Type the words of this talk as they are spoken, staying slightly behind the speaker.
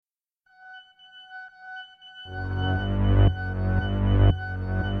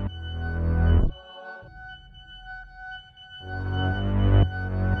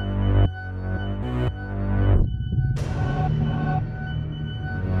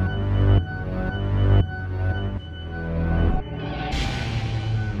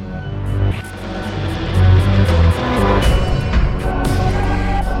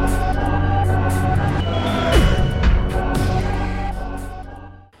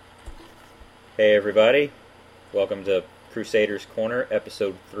Hey everybody, welcome to Crusaders Corner,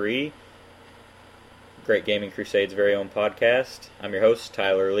 Episode 3, Great Gaming Crusade's very own podcast. I'm your host,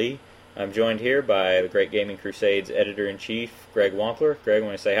 Tyler Lee. I'm joined here by the Great Gaming Crusade's Editor-in-Chief, Greg Wampler. Greg,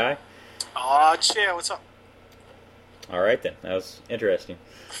 want to say hi? Aw, yeah, what's up? Alright then, that was interesting.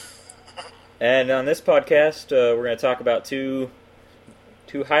 And on this podcast, we're going to talk about two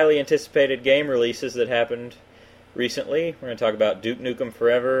highly anticipated game releases that happened recently. We're going to talk about Duke Nukem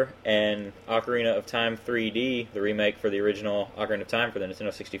Forever and Ocarina of Time 3D, the remake for the original Ocarina of Time for the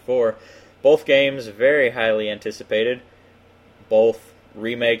Nintendo 64. Both games very highly anticipated. Both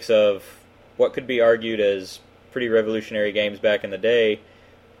remakes of what could be argued as pretty revolutionary games back in the day.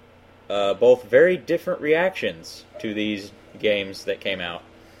 Both very different reactions to these games that came out.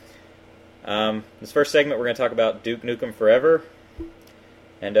 This first segment, we're going to talk about Duke Nukem Forever.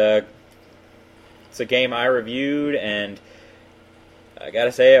 And it's a game I reviewed, and I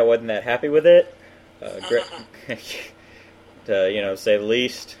gotta say I wasn't that happy with it. To say the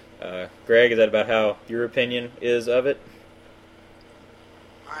least. Greg, is that about how your opinion is of it?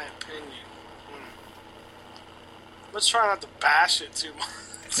 My opinion. Let's try not to bash it too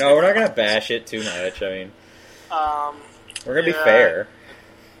much. No, we're not gonna bash it too much. I mean, we're gonna be fair.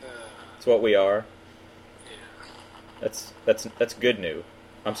 That's what we are. Yeah. That's good news.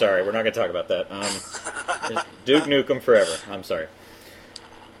 I'm sorry, we're not going to talk about that. Duke Nukem Forever. I'm sorry.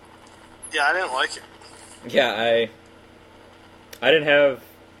 Yeah, I didn't like it. Yeah, I didn't have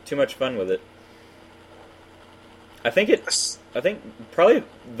too much fun with it. I think probably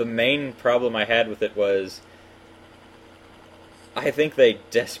the main problem I had with it was I think they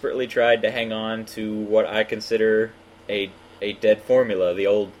desperately tried to hang on to what I consider a dead formula, the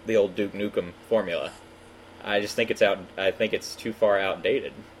old Duke Nukem formula. I just think it's out. I think it's too far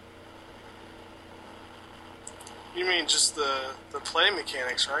outdated. You mean just the play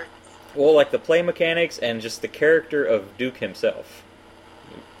mechanics, right? Well, like the play mechanics and just the character of Duke himself.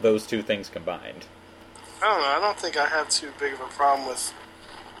 Those two things combined. I don't know. I don't think I have too big of a problem with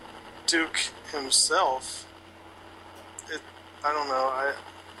Duke himself. I don't know.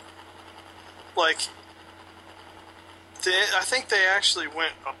 I think they actually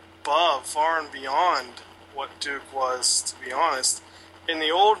went above, far and beyond what Duke was, to be honest. In the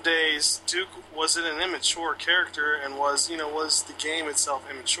old days, Duke wasn't an immature character and was the game itself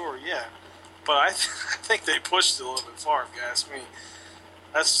immature, yeah. But I think they pushed it a little bit far, if you ask me.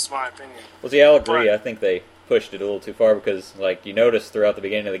 That's just my opinion. Well, see, I'll agree. I think they pushed it a little too far because, like, you notice throughout the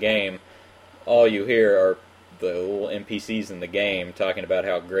beginning of the game, all you hear are the little NPCs in the game talking about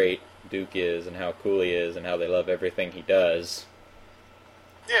how great Duke is and how cool he is and how they love everything he does.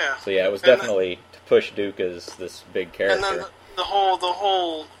 Yeah. So yeah, it was definitely to push Duke as this big character. And then the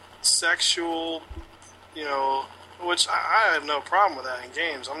whole sexual, which I have no problem with that in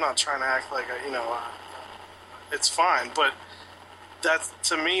games. I'm not trying to act like it's fine, but that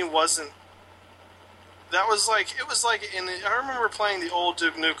to me wasn't. That was like it was like I remember playing the old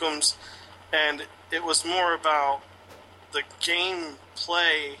Duke Nukems, and it was more about the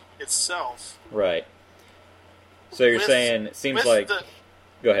gameplay itself. Right. So you're saying it seems like.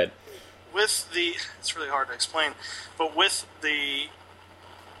 Go ahead. It's really hard to explain, but with the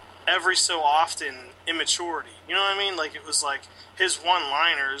every so often immaturity, you know what I mean? Like it was like his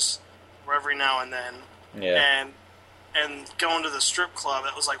one-liners were every now and then, yeah. and going to the strip club,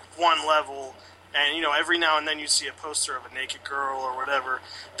 that was like one level, and every now and then you'd see a poster of a naked girl or whatever.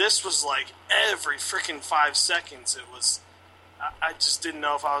 This was like every freaking 5 seconds. It was. I just didn't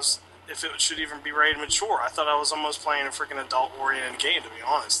know if it should even be rated mature. I thought I was almost playing a freaking adult-oriented game, to be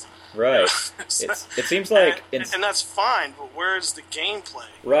honest. Right. It seems like... And that's fine, but where's the gameplay?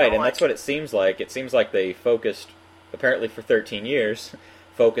 Right, and that's what it seems like. It seems like they focused, apparently for 13 years,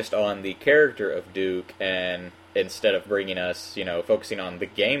 focused on the character of Duke, and instead of bringing us, focusing on the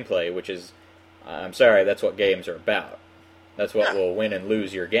gameplay, which is... I'm sorry, that's what games are about. That's what will win and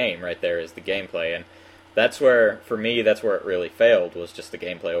lose your game right there, is the gameplay, and... That's where, for me, that's where it really failed, was just the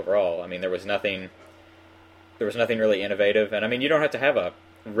gameplay overall. I mean, there was nothing really innovative, and I mean, you don't have to have a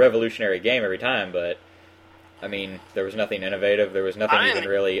revolutionary game every time, but, I mean, there was nothing innovative, there was nothing even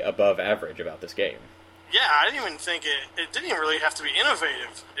really above average about this game. Yeah, I didn't even think it didn't even really have to be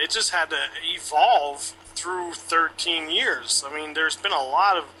innovative. It just had to evolve through 13 years. I mean, there's been a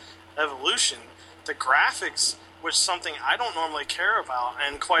lot of evolution. The graphics, which is something I don't normally care about,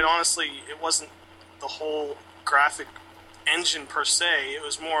 and quite honestly, it wasn't the whole graphic engine per se. It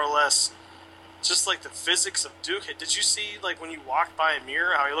was more or less just like the physics of Duke. Did you see, like, when you walked by a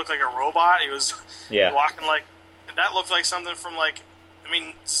mirror, how he looked like a robot? He was walking like... That looked like something from, like, I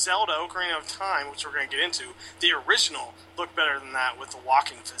mean, Zelda Ocarina of Time, which we're going to get into, the original looked better than that with the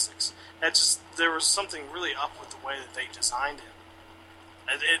walking physics. There was something really up with the way that they designed it.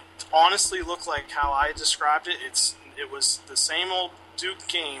 It honestly looked like how I described it. It was the same old Duke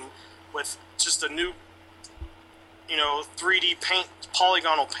game with just a new, 3D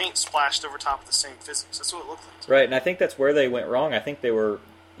polygonal paint splashed over top of the same physics. That's what it looked like. Right, and I think that's where they went wrong. I think they were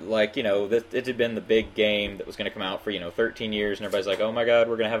like, it had been the big game that was going to come out for 13 years, and everybody's like, oh my god,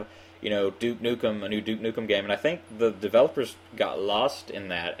 we're going to have Duke Nukem, a new Duke Nukem game, and I think the developers got lost in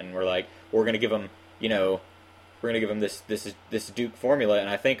that, and were like, we're going to give them, this Duke formula, and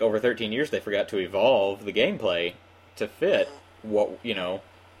I think over 13 years they forgot to evolve the gameplay to fit what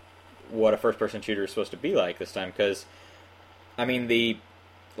a first-person shooter is supposed to be like this time. Because, I mean,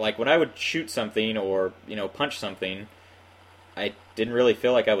 when I would shoot something or punch something, I didn't really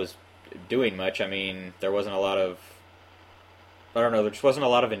feel like I was doing much. I mean, there wasn't a lot of, there just wasn't a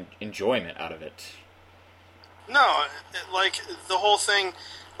lot of enjoyment out of it. No, like the whole thing,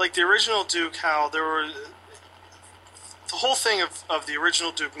 like the original Duke, the whole thing of the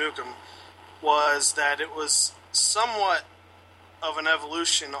original Duke Nukem was that it was somewhat of an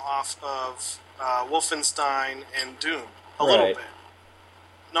evolution off of Wolfenstein and Doom, a little bit.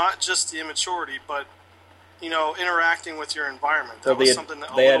 Not just the immaturity, but interacting with your environment. That was something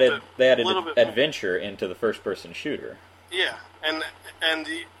that they added adventure into the first-person shooter. Yeah, and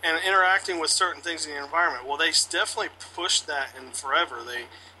interacting with certain things in the environment. Well, they definitely pushed that in Forever.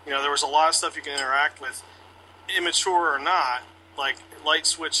 There was a lot of stuff you can interact with, immature or not, like light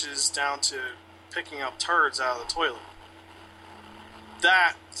switches down to picking up turds out of the toilet.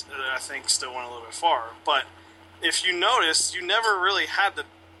 That, I think, still went a little bit far. But if you notice, you never really had to...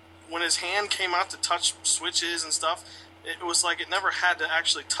 When his hand came out to touch switches and stuff, it was like it never had to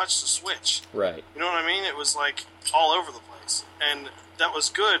actually touch the switch. Right. You know what I mean? It was like all over the place. And that was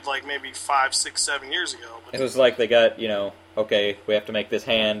good like maybe 5, 6, 7 years ago. But it was like they got, okay, we have to make this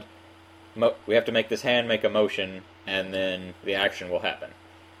hand... make a motion, and then the action will happen.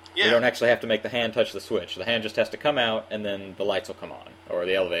 Yeah. You don't actually have to make the hand touch the switch. The hand just has to come out, and then the lights will come on, or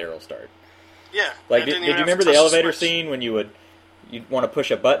the elevator will start. Yeah. Like, did you remember the elevator scene when you'd want to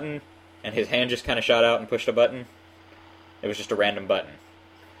push a button, and his hand just kind of shot out and pushed a button? It was just a random button.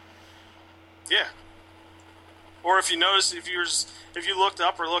 Yeah. Or if you notice, if you looked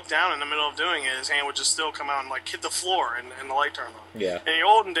up or looked down in the middle of doing it, his hand would just still come out and like hit the floor, and the light turned on. Yeah. In the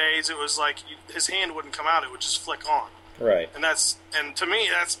olden days, it was like his hand wouldn't come out; it would just flick on. Right. And to me,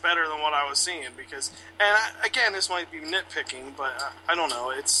 that's better than what I was seeing because, again, this might be nitpicking, but I don't know.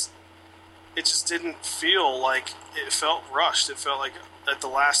 It just didn't feel like it felt rushed. It felt like at the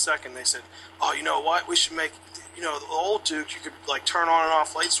last second they said, "Oh, you know what? We should make, the old Duke. You could like turn on and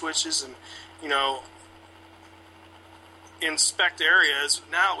off light switches and, inspect areas.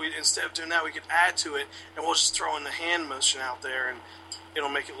 Now instead of doing that, we could add to it, and we'll just throw in the hand motion out there, and it'll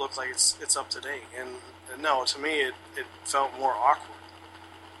make it look like it's up to date." And no, to me, it felt more awkward.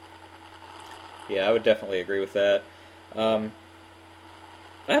 Yeah, I would definitely agree with that.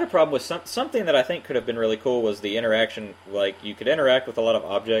 I had a problem with something that I think could have been really cool was the interaction. Like, you could interact with a lot of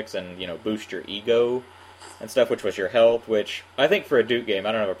objects and, boost your ego and stuff, which was your health, which I think for a Duke game,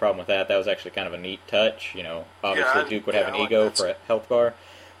 I don't have a problem with that. That was actually kind of a neat touch. Obviously Duke would have an ego for a health bar.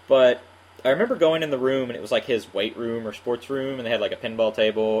 But I remember going in the room, and it was like his weight room or sports room, and they had like a pinball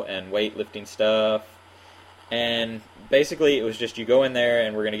table and weightlifting stuff. And basically, it was just you go in there,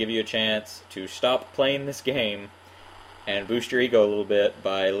 and we're going to give you a chance to stop playing this game and boost your ego a little bit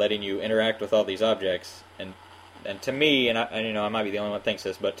by letting you interact with all these objects. And to me, and I might be the only one that thinks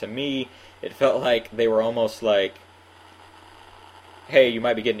this, but to me, it felt like they were almost like, hey, you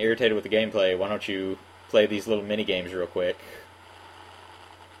might be getting irritated with the gameplay. Why don't you play these little mini games real quick?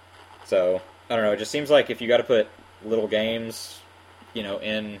 So I don't know. It just seems like if you got to put little games,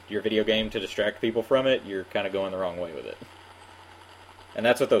 in your video game to distract people from it, you're kind of going the wrong way with it. And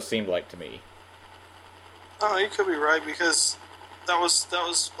that's what those seemed like to me. Oh, you could be right because that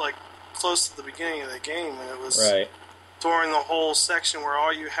was like close to the beginning of the game, and it was right during the whole section where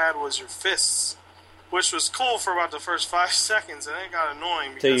all you had was your fists, which was cool for about the first 5 seconds, and it got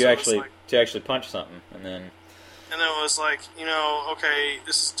annoying because to actually punch something, and then it was like, okay,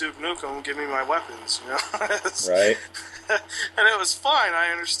 this is Duke Nukem, give me my weapons, right. And it was fine.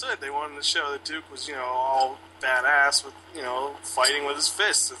 I understood they wanted to show that Duke was, all badass with, fighting with his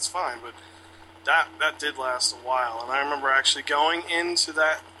fists. It's fine, but that did last a while. And I remember actually going into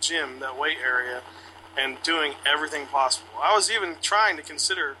that gym, that weight area, and doing everything possible. I was even trying to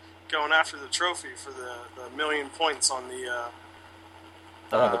consider going after the trophy for the 1,000,000 points on the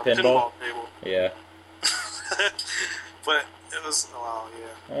pinball table. Yeah. But It was, well,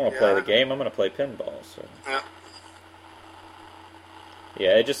 yeah. I want to play the game. I'm going to play pinball. So. Yeah.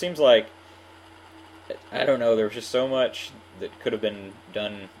 Yeah, it just seems like, I don't know, there was just so much that could have been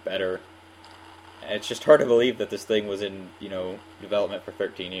done better. And it's just hard to believe that this thing was in, development for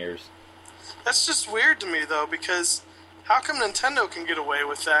 13 years. That's just weird to me, though, because how come Nintendo can get away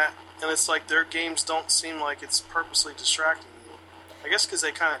with that, and it's like their games don't seem like it's purposely distracting you? I guess because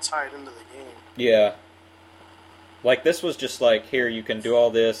they kind of tie it into the game. Yeah. Like, this was just like, here, you can do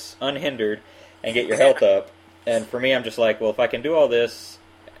all this unhindered and get your health up. And for me, I'm just like, well, if I can do all this,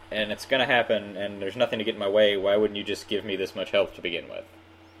 and it's going to happen, and there's nothing to get in my way, why wouldn't you just give me this much health to begin with?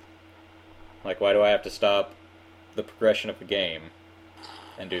 Like, why do I have to stop the progression of the game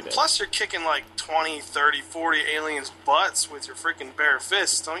and do this? Plus, you're kicking like 20, 30, 40 aliens' butts with your freaking bare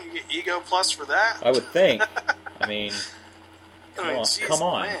fists. Don't you get ego plus for that? I would think. I mean, geez, come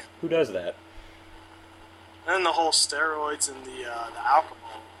on. Man. Who does that? And the whole steroids and the alcohol.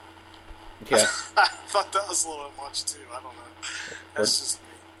 Yeah. I thought that was a little bit much, too. I don't know. That's just me.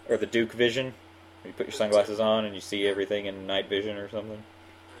 Or the Duke vision. You put your sunglasses on and you see everything in night vision or something.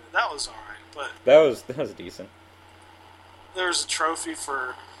 That was alright, but... That was decent. There was a trophy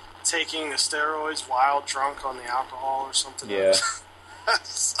for taking the steroids while drunk on the alcohol or something. Yeah.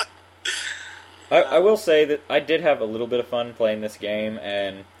 I will say that I did have a little bit of fun playing this game,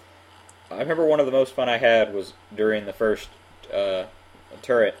 and I remember one of the most fun I had was during the first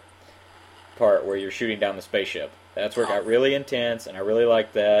turret part where you're shooting down the spaceship. That's where it got really intense, and I really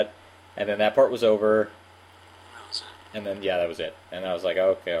liked that. And then that part was over. That was it. And then, yeah, that was it. And I was like,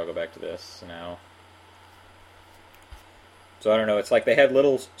 okay, I'll go back to this now. So I don't know, it's like they had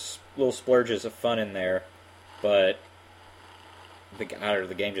little splurges of fun in there, but the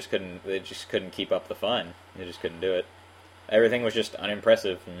game just couldn't keep up the fun. They just couldn't do it. Everything was just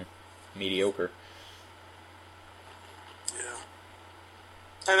unimpressive and mediocre. Yeah.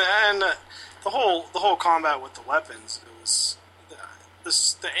 And the whole combat with the weapons, it was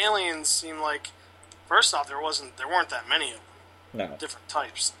the aliens seemed like, first off, there weren't that many of them. No. Different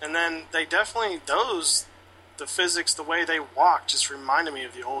types. And then they definitely, the physics, the way they walked just reminded me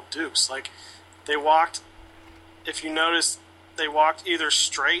of the old Dukes. Like, they walked, if you notice, they walked either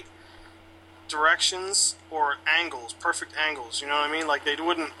straight directions or angles, perfect angles, you know what I mean? Like, they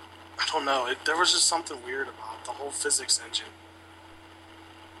wouldn't, I don't know, there was just something weird about the whole physics engine.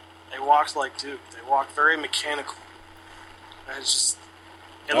 They walked like Duke. They walked very mechanical. And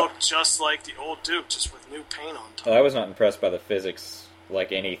it looked just like the old Duke, just with new paint on top. I was not impressed by the physics,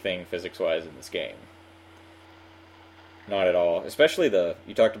 like anything physics-wise in this game. Not at all. Especially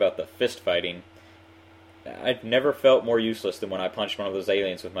you talked about the fist fighting. I've never felt more useless than when I punched one of those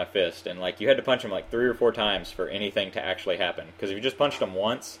aliens with my fist. And you had to punch them 3 or 4 times for anything to actually happen. Because if you just punched them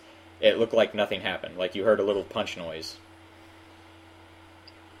once, it looked like nothing happened. Like you heard a little punch noise.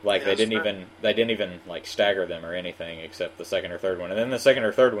 Like they didn't even stagger them or anything except the second or third one. And then the second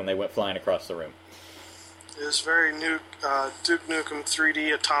or third one, they went flying across the room. It was very Duke Nukem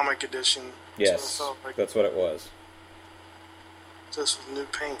 3D Atomic Edition. Yes, that's what it was. Just with new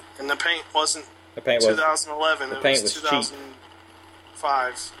paint. And the paint wasn't 2011, it was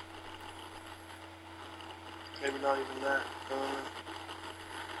 2005. Maybe not even that.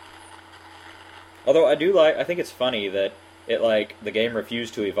 Although I think it's funny that the game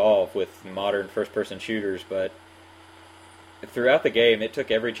refused to evolve with modern first-person shooters, but throughout the game, it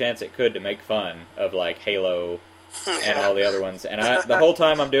took every chance it could to make fun of Halo and all the other ones. And the whole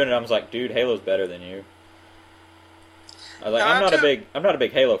time I'm doing it, I was like, dude, Halo's better than you. I was like, I'm not a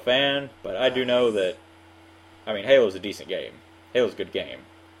big Halo fan, but I do know that. I mean, Halo's a decent game. Halo's a good game.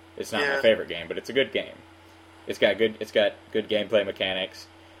 It's not my favorite game, but it's a good game. It's got good gameplay mechanics,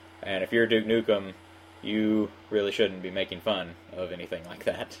 and if you're Duke Nukem, you really shouldn't be making fun of anything like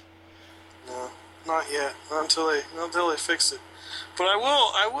that. No, not yet. Not until they fix it. But I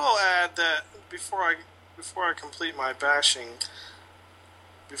will add that before I complete my bashing,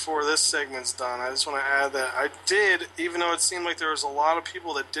 before this segment's done, I just want to add that I did, even though it seemed like there was a lot of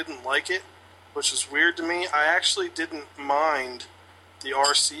people that didn't like it, which is weird to me, I actually didn't mind the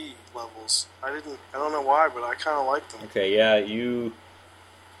RC levels. I don't know why, but I kind of liked them. Okay, yeah,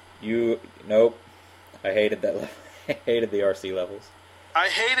 nope. I hated that. I hated the RC levels. I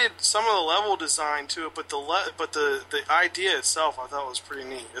hated some of the level design to it, but the idea itself I thought was pretty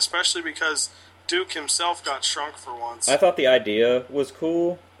neat, especially because Duke himself got shrunk for once. I thought the idea was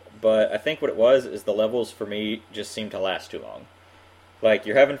cool, but I think what it was is the levels for me just seemed to last too long. Like,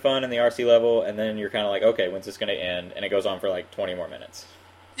 you're having fun in the RC level, and then you're kind of like, okay, when's this going to end? And it goes on for 20 more minutes.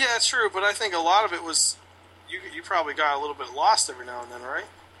 Yeah, it's true, but I think a lot of it was, you probably got a little bit lost every now and then, right?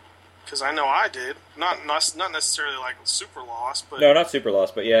 because I know I did. Not necessarily like super lost, but No, not super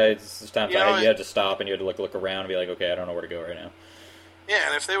lost, but yeah, it's times You know, you had to stop and you had to look around and be like, okay, I don't know where to go right now. yeah.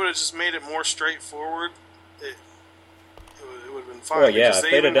 And if they would have just made it more straightforward, it would have been fine. Well, yeah, because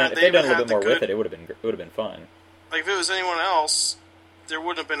if they'd done a even little had bit more the with good- it, it would have been fun. Like if it was anyone else, there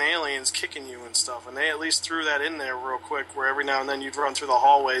wouldn't have been aliens kicking you and stuff. And they at least threw that in there real quick, where every now and then you'd run through the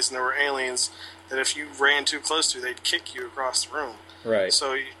hallways and there were aliens that if you ran too close to, they'd kick you across the room. Right.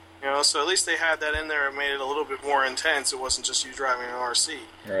 So so at least they had that in there and made it a little bit more intense. It wasn't just you driving an RC.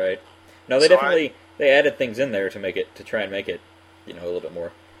 Right. No, they So definitely they added things in there to try and make it, a little bit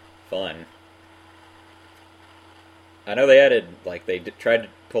more fun. I know they added tried to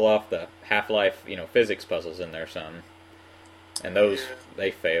pull off the Half-Life, physics puzzles in there some, and those Yeah.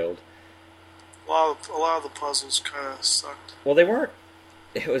 they failed. A lot of the puzzles kind of sucked. Well, they weren't.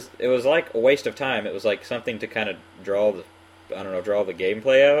 It was like a waste of time. It was like something to kind of draw the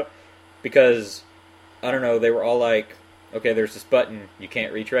gameplay out, because I don't know. They were all like, okay, there's this button you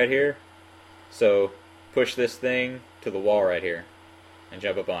can't reach right here, so push this thing to the wall right here, and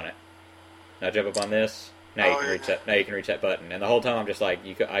jump up on it. Now jump up on this. Now you can reach that. Now you can reach that button. And the whole time I'm just like,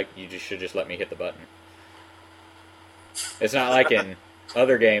 you should just let me hit the button. It's not like in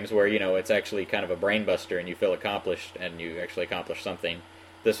other games where it's actually kind of a brain buster and you feel accomplished and you actually accomplish something.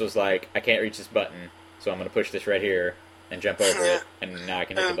 This was like, I can't reach this button, so I'm going to push this right here and jump over it, and now I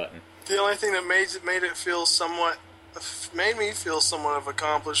can hit the button. The only thing that made me feel somewhat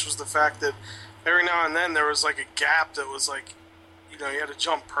accomplished was the fact that every now and then there was like a gap that was like, you had to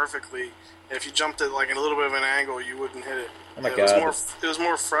jump perfectly. And if you jumped at like a little bit of an angle, you wouldn't hit it. Oh my God. It was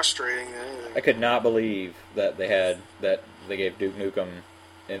more frustrating than anything. I could not believe that they gave Duke Nukem,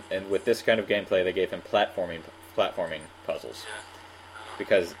 and with this kind of gameplay, they gave him platforming puzzles. Yeah.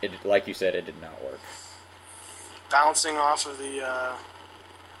 Because like you said, it did not work. Bouncing off of the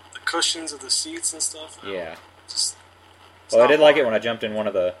cushions of the seats and stuff. Yeah. I did like it when I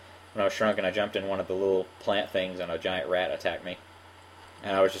was shrunk and I jumped in one of the little plant things and a giant rat attacked me.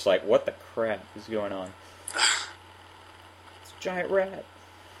 And I was just like, what the crap is going on? It's a giant rat.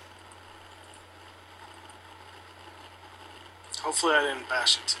 Hopefully I didn't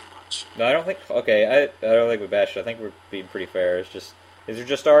bash it too much. No, I don't think... Okay, I don't think we bashed it. I think we're being pretty fair. These are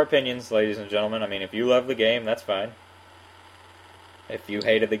just our opinions, ladies and gentlemen. I mean, if you love the game, that's fine. If you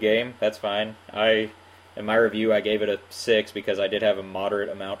hated the game, that's fine. In my review, I gave it a 6 because I did have a moderate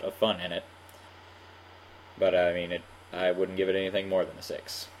amount of fun in it. But, I mean, I wouldn't give it anything more than a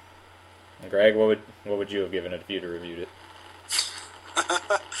 6. And Greg, what would you have given it if you'd reviewed it?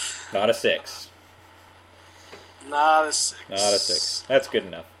 Not a 6. Not a 6. Not a 6. That's good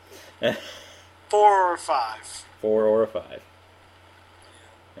enough. 4 or 5. 4 or a 5.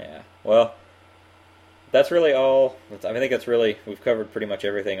 Yeah. Well, that's really all. I think we've covered pretty much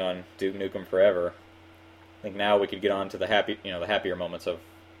everything on Duke Nukem Forever. I think now we could get on to the happier moments of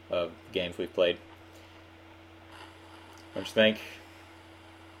games we've played. What do you think?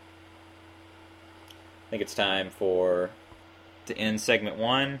 I think it's time to end segment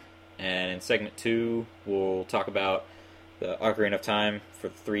 1, and in segment 2 we'll talk about the Ocarina of Time for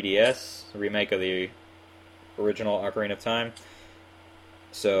the 3DS, the remake of the original Ocarina of Time.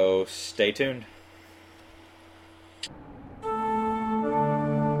 So stay tuned.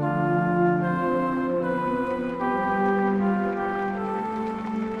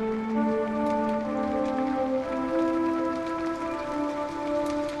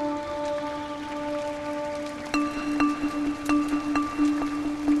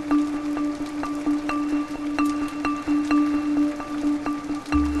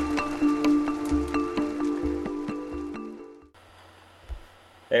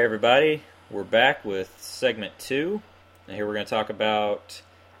 Hey everybody, we're back with segment 2, and here we're going to talk about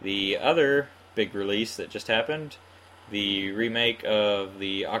the other big release that just happened, the remake of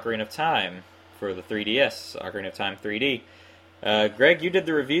the Ocarina of Time for the 3DS, Ocarina of Time 3D. Greg, you did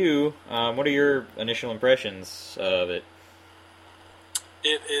the review. What are your initial impressions of it?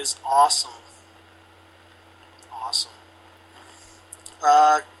 It is awesome. Awesome.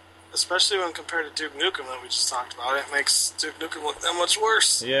 Especially when compared to Duke Nukem that we just talked about. It makes Duke Nukem look that much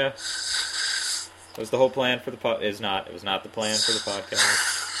worse. Yeah. Was the whole plan for the It was not the plan for the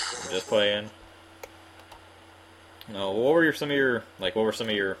podcast. I'm just playing. No, what were some of your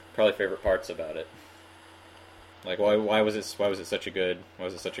probably favorite parts about it? Like why was it such a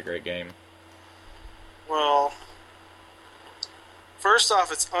great game? Well, first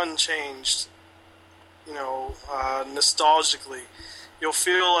off, it's unchanged. Nostalgically, you'll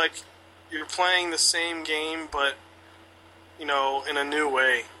feel like you're playing the same game, but in a new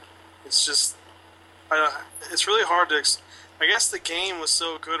way. It's just, it's really hard to. I guess the game was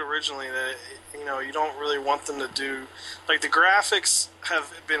so good originally that you don't really want them to do like the graphics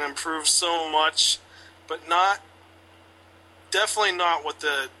have been improved so much, but definitely not what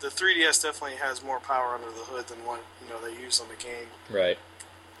the 3DS definitely has more power under the hood than what they use on the game. Right.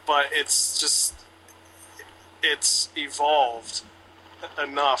 But it's evolved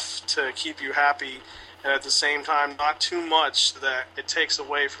enough to keep you happy, and at the same time not too much that it takes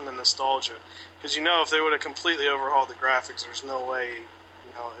away from the nostalgia. Because if they would have completely overhauled the graphics, there's no way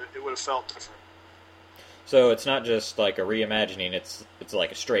it would have felt different. So it's not just like a reimagining; it's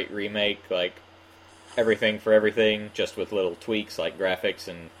like a straight remake, like everything for everything, just with little tweaks like graphics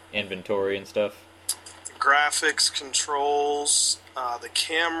and inventory and stuff. The graphics, controls, the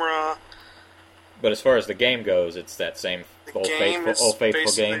camera. But as far as the game goes, it's that same old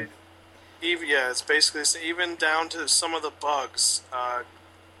faithful game. It's basically even down to some of the bugs.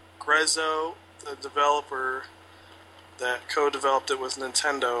 Grezzo, the developer that co-developed it with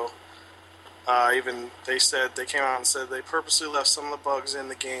Nintendo, even they came out and said they purposely left some of the bugs in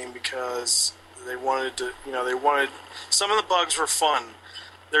the game because they wanted to, some of the bugs were fun.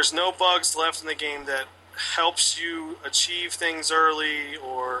 There's no bugs left in the game that helps you achieve things early,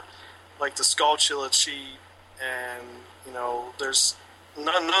 or like the Skulltula cheat, and there's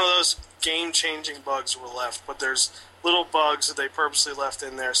none of those game-changing bugs were left, but there's little bugs that they purposely left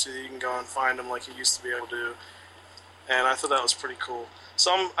in there so that you can go and find them like you used to be able to do. And I thought that was pretty cool.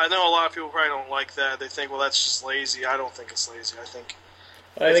 I know a lot of people probably don't like that. They think, well, that's just lazy. I don't think it's lazy. I think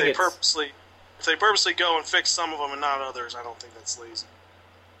if they purposely go and fix some of them and not others, I don't think that's lazy.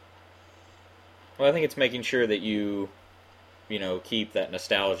 Well, I think it's making sure that you keep that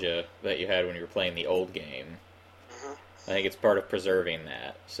nostalgia that you had when you were playing the old game. Mm-hmm. I think it's part of preserving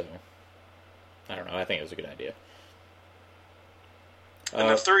that. So, I don't know. I think it was a good idea. And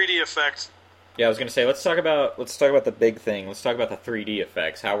the 3D effect. Yeah, I was going to say, let's talk about the big thing. Let's talk about the 3D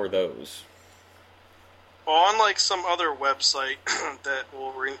effects. How were those? Well, unlike some other website that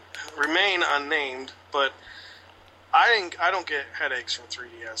will remain unnamed, but I don't get headaches from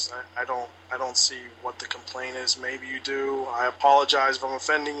 3DS. I don't see what the complaint is. Maybe you do. I apologize if I'm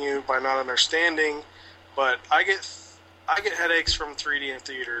offending you by not understanding, but I get headaches from 3D in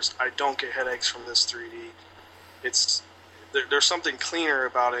theaters. I don't get headaches from this 3D. There's something cleaner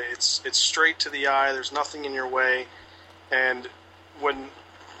about it. It's straight to the eye. There's nothing in your way. And when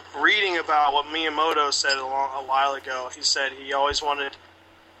reading about what Miyamoto said a while ago, he said he always wanted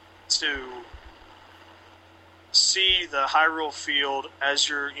to see the Hyrule field as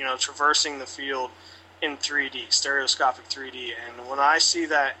you're traversing the field in 3D, stereoscopic 3D. And when I see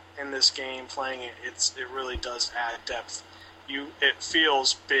that in this game, playing it, it really does add depth. It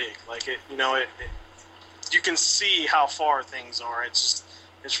feels big, like it you can see how far things are. It's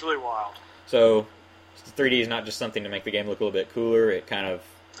really wild. So 3D is not just something to make the game look a little bit cooler. It kind of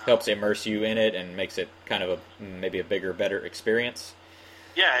helps immerse you in it and makes it kind of maybe a bigger, better experience.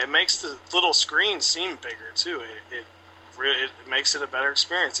 Yeah, it makes the little screen seem bigger too. It makes it a better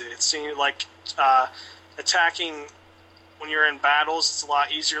experience. It seems like attacking when you're in battles, it's a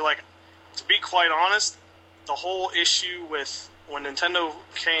lot easier. Like, to be quite honest, the whole issue with when Nintendo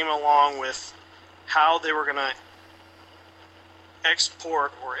came along with how they were going to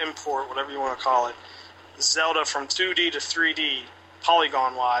export or import, whatever you want to call it, Zelda from 2D to 3D,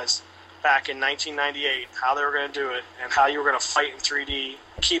 polygon-wise, back in 1998, how they were going to do it, and how you were going to fight in 3D,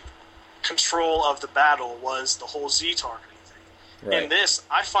 keep control of the battle, was the whole Z-targeting thing. Right. In this,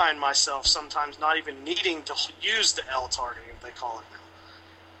 I find myself sometimes not even needing to use the L-targeting, they call it now,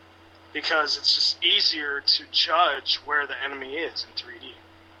 because it's just easier to judge where the enemy is in 3D.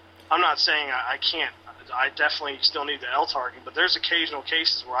 I'm not saying I can't. I definitely still need the L-targeting, but there's occasional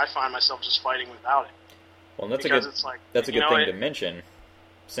cases where I find myself just fighting without it. Well, that's a good thing to mention,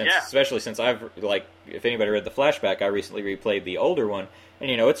 especially since if anybody read the flashback, I recently replayed the older one,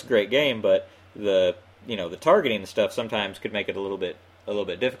 and it's a great game, but the targeting and stuff sometimes could make it a little bit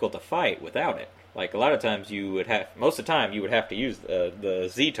difficult to fight without it. Like, a lot of times most of the time you would have to use the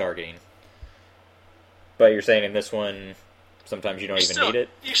Z targeting. But you're saying in this one, sometimes you don't even need it?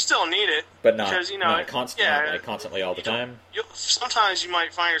 You still need it. But not constantly all the time? Sometimes you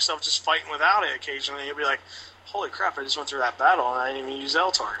might find yourself just fighting without it occasionally. You'll be like, holy crap, I just went through that battle and I didn't even use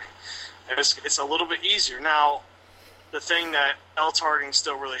L-targeting. And it's a little bit easier. Now, the thing that L-targeting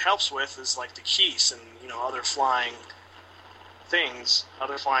still really helps with is like the keys and other flying things,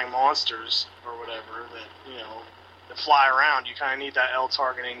 other flying monsters or whatever that fly around. You kind of need that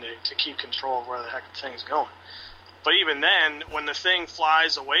L-targeting to keep control of where the heck the thing's going. But even then, when the thing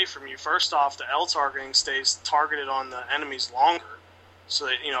flies away from you, first off, the L-targeting stays targeted on the enemies longer, so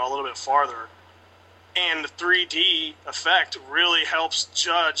that, a little bit farther. And the 3D effect really helps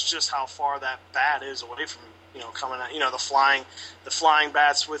judge just how far that bat is away from, coming out. The flying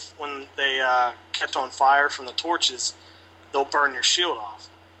bats when they catch on fire from the torches, they'll burn your shield off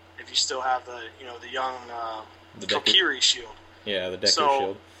if you still have the young Kokiri shield. Yeah, the Deku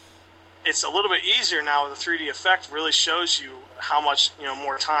shield. It's a little bit easier now with the 3D effect. Really shows you how much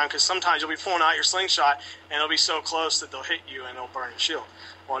more time, because sometimes you'll be pulling out your slingshot and it'll be so close that they'll hit you and it'll burn your shield.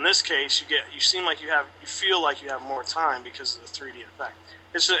 Well, in this case, you feel like you have more time because of the 3D effect.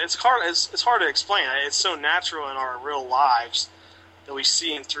 It's hard to explain. It's so natural in our real lives that we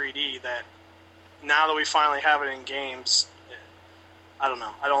see in 3D that now that we finally have it in games, I don't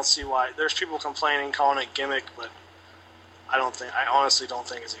know. I don't see why. There's people complaining, calling it gimmick, but I honestly don't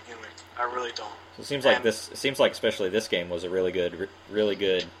think it's a gimmick. I really don't. So it seems like especially this game was a really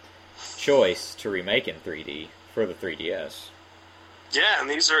good choice to remake in 3D for the 3DS. Yeah, and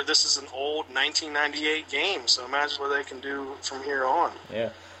this is an old 1998 game, so imagine what they can do from here on.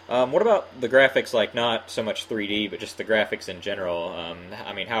 Yeah. What about the graphics, like not so much 3D, but just the graphics in general?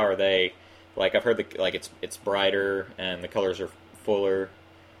 I mean, how are they? Like, I've heard it's brighter and the colors are fuller.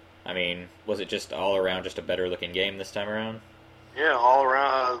 I mean, was it just all around just a better looking game this time around? Yeah, all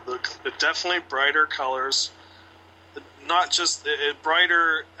around. Definitely brighter colors. Not just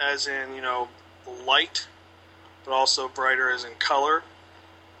brighter as in, light, but also brighter as in color.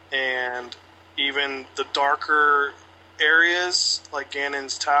 And even the darker areas, like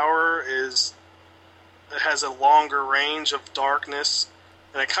Ganon's Tower, has a longer range of darkness.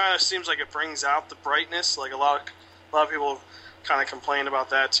 And it kind of seems like it brings out the brightness. Like a lot of people kind of complained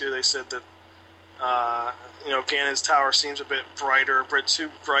about that too. They said that Ganon's Tower seems a bit brighter, a bit too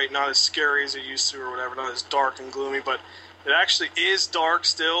bright, not as scary as it used to, or whatever, not as dark and gloomy. But it actually is dark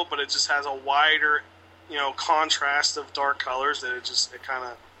still, but it just has a wider, contrast of dark colors that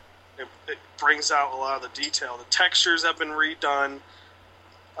it brings out a lot of the detail. The textures have been redone.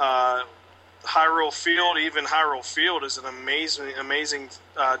 Hyrule Field is an amazing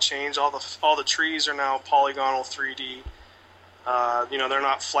change. All the trees are now polygonal 3D. They're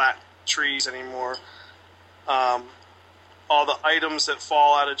not flat trees anymore. All the items that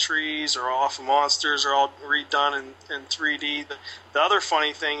fall out of trees or off of monsters are all redone in 3D. The other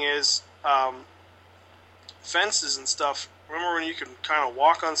funny thing is fences and stuff. Remember when you could kind of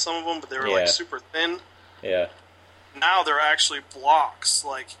walk on some of them, but they were like super thin? Yeah. Now they're actually blocks,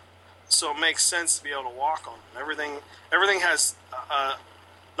 so it makes sense to be able to walk on them. Everything has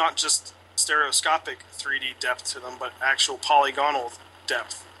not just stereoscopic 3D depth to them, but actual polygonal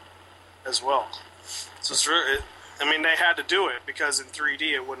depth as well. So they had to do it because in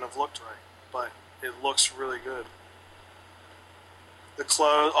 3D it wouldn't have looked right, but it looks really good. The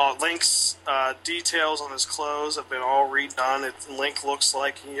clothes, Link's details on his clothes have been all redone. Link looks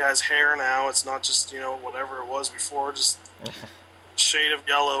like he has hair now. It's not just whatever it was before, just shade of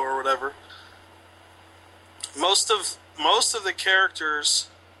yellow or whatever. Most of the characters,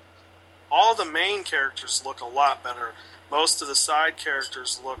 all the main characters look a lot better. Most of the side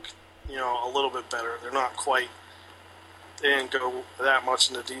characters look, a little bit better. They're not quite. They didn't go that much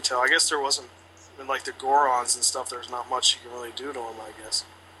into detail. I guess there wasn't. Like the Gorons and stuff, there's not much you can really do to them, I guess.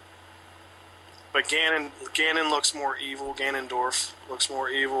 But Ganon looks more evil. Ganondorf looks more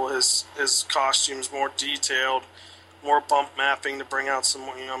evil. His costume's more detailed, more bump mapping to bring out some,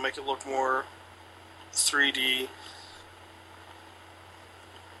 make it look more 3D.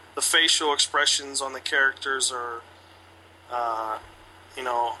 The facial expressions on the characters are,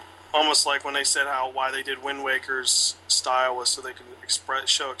 almost like when they said why they did Wind Waker's style was so they could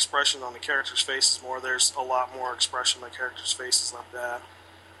show expression on the characters' faces more. There's a lot more expression on the characters' faces like that.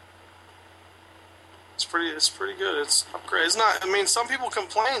 It's pretty good. It's upgrade. It's not. I mean, some people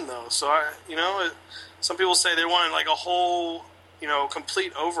complain though. So some people say they wanted like a whole,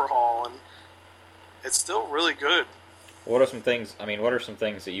 complete overhaul, and it's still really good. What are some things? I mean, what are some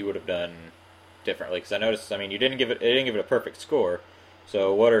things that you would have done differently? Because I noticed. I mean, it didn't give it a perfect score.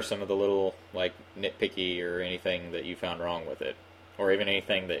 So what are some of the little, nitpicky or anything that you found wrong with it? Or even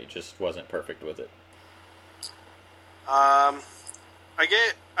anything that just wasn't perfect with it? I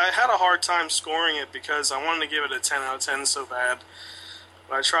had a hard time scoring it because I wanted to give it a 10 out of 10 so bad.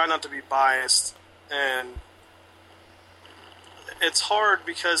 But I try not to be biased. And it's hard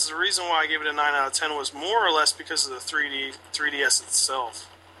because the reason why I gave it a 9 out of 10 was more or less because of the 3DS itself.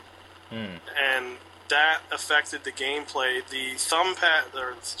 And that affected the gameplay. The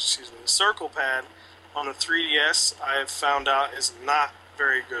the circle pad on the 3DS, I have found out, is not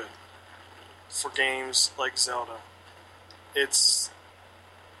very good for games like Zelda. It's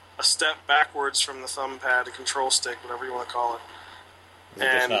a step backwards from the thumb pad, the control stick, whatever you want to call it. Is it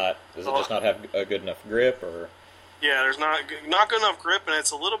just not? Does it just not have a good enough grip, or? Yeah, there's not good enough grip, and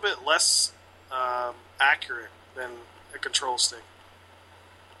it's a little bit less accurate than a control stick.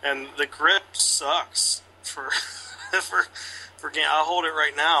 And the grip sucks for for game. I'll hold it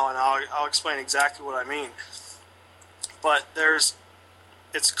right now, and I'll explain exactly what I mean. But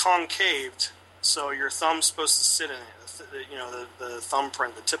it's concaved, so your thumb's supposed to sit in it. The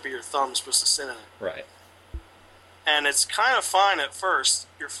thumbprint, the tip of your thumb is supposed to sit in it. Right. And it's kind of fine at first.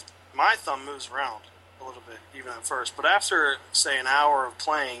 My thumb moves around a little bit, even at first. But after, say, an hour of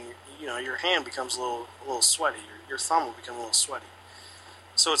playing, your hand becomes a little sweaty. Your thumb will become a little sweaty.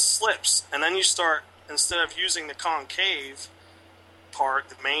 So it slips, and then you start, instead of using the concave part,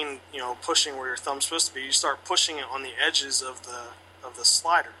 the main, pushing where your thumb's supposed to be, you start pushing it on the edges of the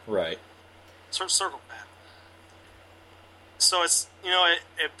slider. Right. Sort of circle pad. So it's,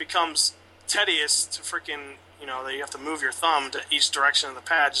 it becomes tedious to freaking, that you have to move your thumb to each direction of the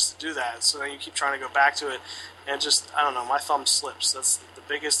pad just to do that. So then you keep trying to go back to it, and just, I don't know, my thumb slips. That's the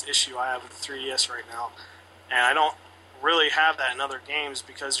biggest issue I have with the 3DS right now. And I don't really have that in other games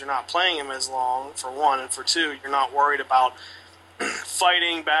because you're not playing them as long, for one, and for two, you're not worried about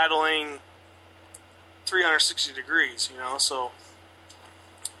fighting, battling 360 degrees, so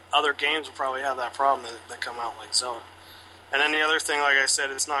other games will probably have that problem that come out like Zelda. And then the other thing, like I said,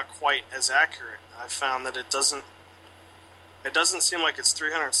 it's not quite as accurate. I found that it doesn't seem like it's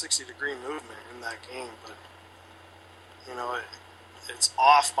 360 degree movement in that game, but it's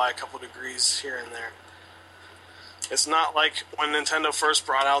off by a couple degrees here and there. It's not like when Nintendo first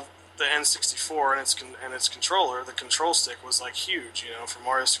brought out the N64 and its controller. The control stick was like huge, for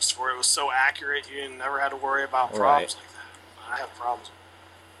Mario 64. It was so accurate you never had to worry about problems like that. I have problems.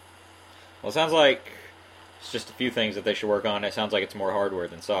 Well, it sounds like it's just a few things that they should work on. It sounds like it's more hardware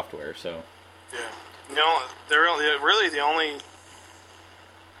than software. So yeah, they're really the only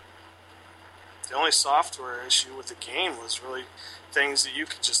software issue with the game was really things that you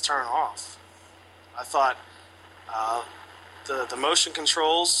could just turn off. I thought the motion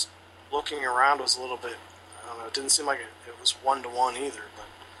controls, looking around, was a little bit, I don't know, it didn't seem like it was one-to-one either, but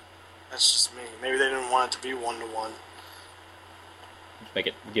that's just me. Maybe they didn't want it to be one-to-one. Make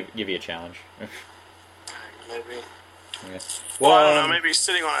it, give you a challenge. Maybe. Yeah. Well, I don't know, maybe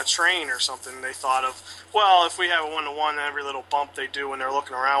sitting on a train or something, they thought of, well, if we have a one-to-one, then every little bump they do when they're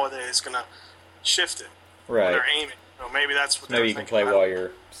looking around with it is going to shift it. Right. When they're aiming. So maybe that's what maybe you can play while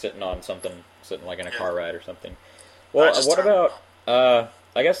you're sitting on something, like in a car ride or something. Well, what about,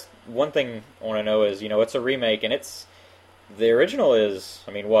 I guess one thing I want to know is, it's a remake, and the original is,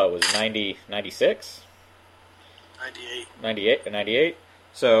 what, was 96? 98.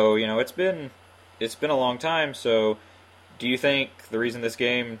 So, it's been a long time, so do you think the reason this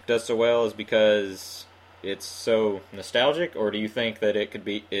game does so well is because it's so nostalgic, or do you think that do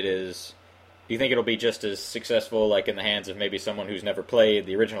you think it'll be just as successful, like, in the hands of maybe someone who's never played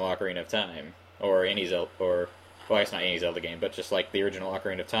the original Ocarina of Time, or any Zelda, well, it's not any Zelda game, but just like the original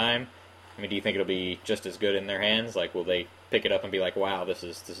Ocarina of Time? Do you think it'll be just as good in their hands? Like, will they pick it up and be like, "Wow, this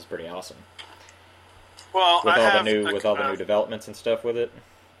is pretty awesome"? Well, with all the new developments and stuff with it.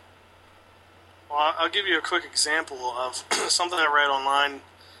 Well, I'll give you a quick example of something I read online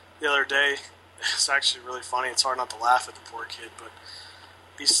the other day. It's actually really funny. It's hard not to laugh at the poor kid, but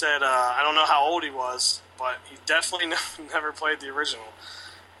he said, I don't know how old he was, but he definitely never played the original.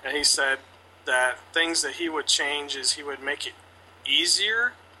 And he said that things that he would change is he would make it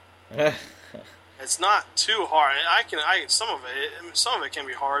easier. It's not too hard. Some of it can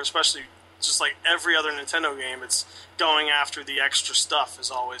be hard, especially just like every other Nintendo game. It's going after the extra stuff is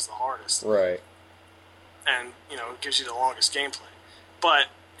always the hardest. Right. And, it gives you the longest gameplay. But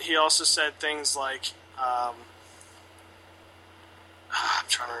he also said things like, I'm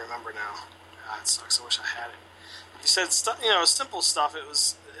trying to remember now. It sucks. I wish I had it. He said, simple stuff.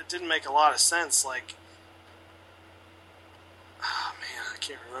 It didn't make a lot of sense. Like, I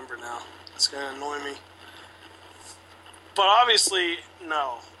can't remember now. It's going to annoy me. But obviously,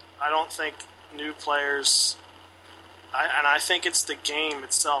 no. I don't think new players... I think it's the game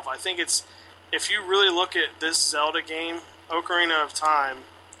itself. I think it's... If you really look at this Zelda game, Ocarina of Time,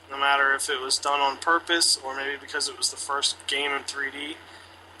 no matter if it was done on purpose or maybe because it was the first game in 3D,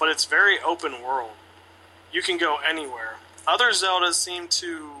 but it's very open world. You can go anywhere. Other Zeldas seem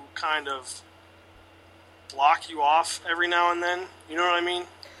to kind of block you off every now and then. You know what I mean?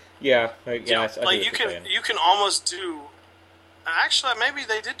 Yeah, I like you can almost do. Actually, maybe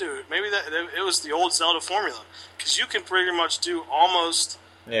they did do it. Maybe it was the old Zelda formula, because you can pretty much do almost.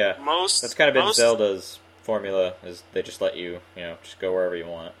 Yeah, that's kind of been Zelda's formula. Is they just let you, just go wherever you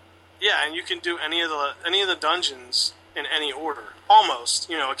want. Yeah, and you can do any of the dungeons in any order. Almost.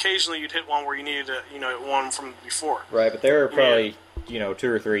 Occasionally you'd hit one where you needed one from before. Right, but there are probably, 2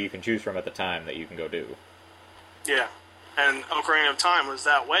 or 3 you can choose from at the time that you can go do. Yeah. And Ocarina of Time was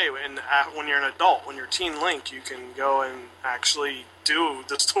that way. And when you're an adult, when you're Teen Link, you can go and actually do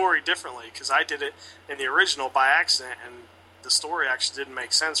the story differently. Because I did it in the original by accident, and the story actually didn't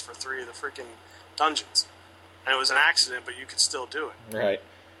make sense for 3 of the freaking dungeons. And it was an accident, but you could still do it. Right.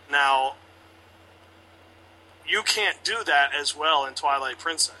 Now, you can't do that as well in Twilight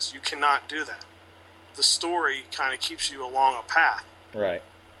Princess. You cannot do that. The story kind of keeps you along a path. Right.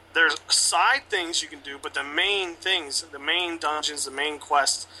 There's side things you can do, but the main things, the main dungeons, the main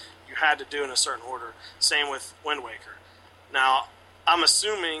quests, you had to do in a certain order. Same with Wind Waker. Now, I'm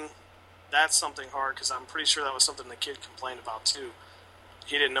assuming that's something hard, because I'm pretty sure that was something the kid complained about too.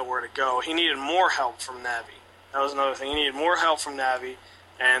 He didn't know where to go. He needed more help from Navi. That was another thing. He needed more help from Navi,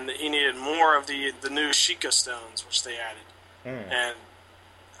 and he needed more of the new Sheikah stones, which they added. And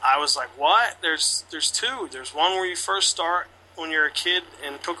I was like, what? There's 2. There's one where you first start when you're a kid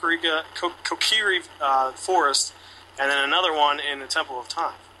in Kokiri Forest, and then another one in the Temple of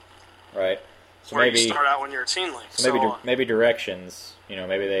Time. Right. So where maybe you start out when you're a teen Link. So maybe directions.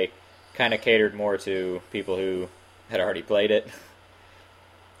 Maybe they kind of catered more to people who had already played it.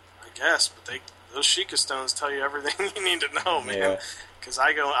 I guess, but those Sheikah stones tell you everything you need to know, man. Because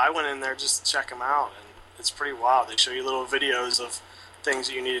I went in there just to check them out, and it's pretty wild. They show you little videos of things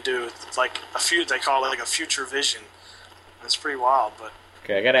that you need to do. It's like they call it like a future vision. It's pretty wild, but...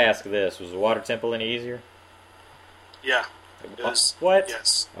 Okay, I gotta ask this. Was the water temple any easier? Yeah. It was, what?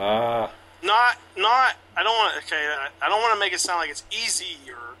 Yes. Ah. I don't want to make it sound like it's easy,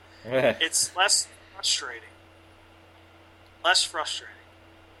 or... it's less frustrating. Less frustrating.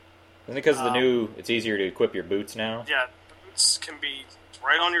 Isn't it because of the new... It's easier to equip your boots now? Yeah, boots can be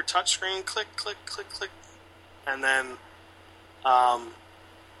right on your touchscreen. Click, click, click, click. And then...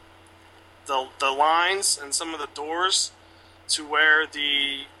 the lines and some of the doors to where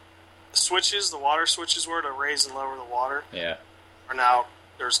the water switches were to raise and lower the water, are now,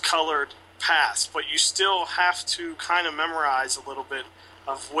 there's colored paths, but you still have to kind of memorize a little bit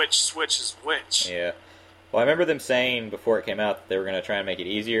of which switch is which. Yeah. Well, I remember them saying before it came out that they were going to try and make it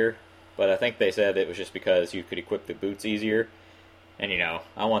easier, but I think they said it was just because you could equip the boots easier. And,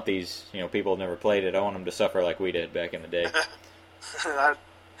 I want these, people who've never played it, I want them to suffer like we did back in the day.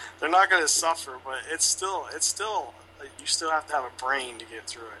 They're not going to suffer, but it's still, you still have to have a brain to get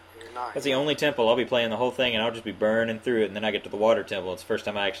through it. You're not. That's the only temple. I'll be playing the whole thing, and I'll just be burning through it, and then I get to the water temple. It's the first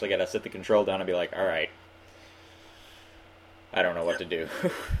time I actually got to sit the control down and be like, all right, I don't know what to do.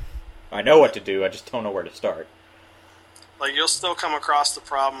 I know what to do, I just don't know where to start. Like, you'll still come across the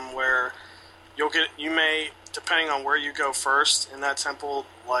problem where you may, depending on where you go first in that temple,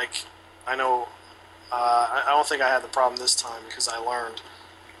 like, I know, I don't think I had the problem this time because I learned.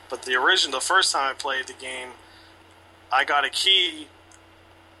 But the first time I played the game, I got a key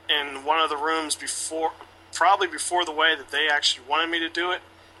in one of the rooms probably before the way that they actually wanted me to do it,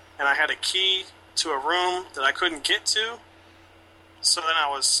 and I had a key to a room that I couldn't get to. So then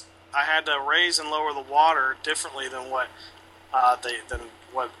I had to raise and lower the water differently than what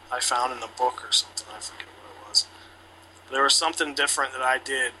I found in the book or something. I forget what it was. There was something different that I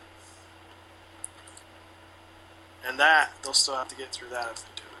did, and that they'll still have to get through that if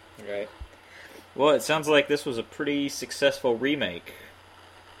they do it. Right. Well, it sounds like this was a pretty successful remake.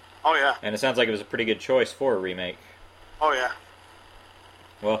 Oh, yeah. And it sounds like it was a pretty good choice for a remake. Oh, yeah.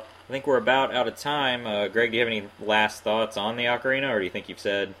 Well, I think we're about out of time. Greg, do you have any last thoughts on the Ocarina, or do you think you've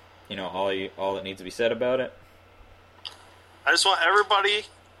said, all that needs to be said about it? I just want everybody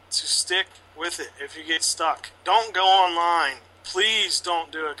to stick with it if you get stuck. Don't go online. Please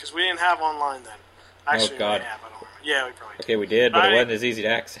don't do it, because we didn't have online then. Actually, oh, God. We have. Yeah, we probably did. Okay, we did, but it wasn't as easy to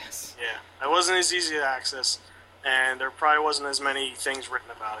access. Yeah, it wasn't as easy to access, and there probably wasn't as many things written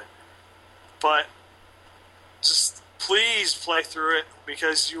about it. But just please play through it,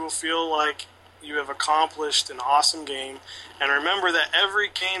 because you will feel like you have accomplished an awesome game. And remember that every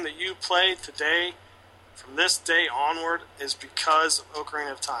game that you play today, from this day onward, is because of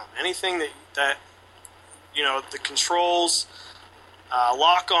Ocarina of Time. Anything that the controls,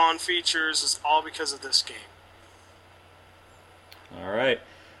 lock-on features, is all because of this game. All right.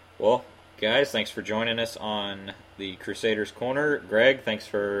 Well, guys, thanks for joining us on the Crusaders Corner. Greg, thanks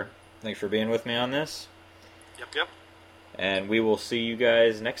for being with me on this. Yep. And we will see you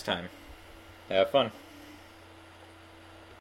guys next time. Have fun.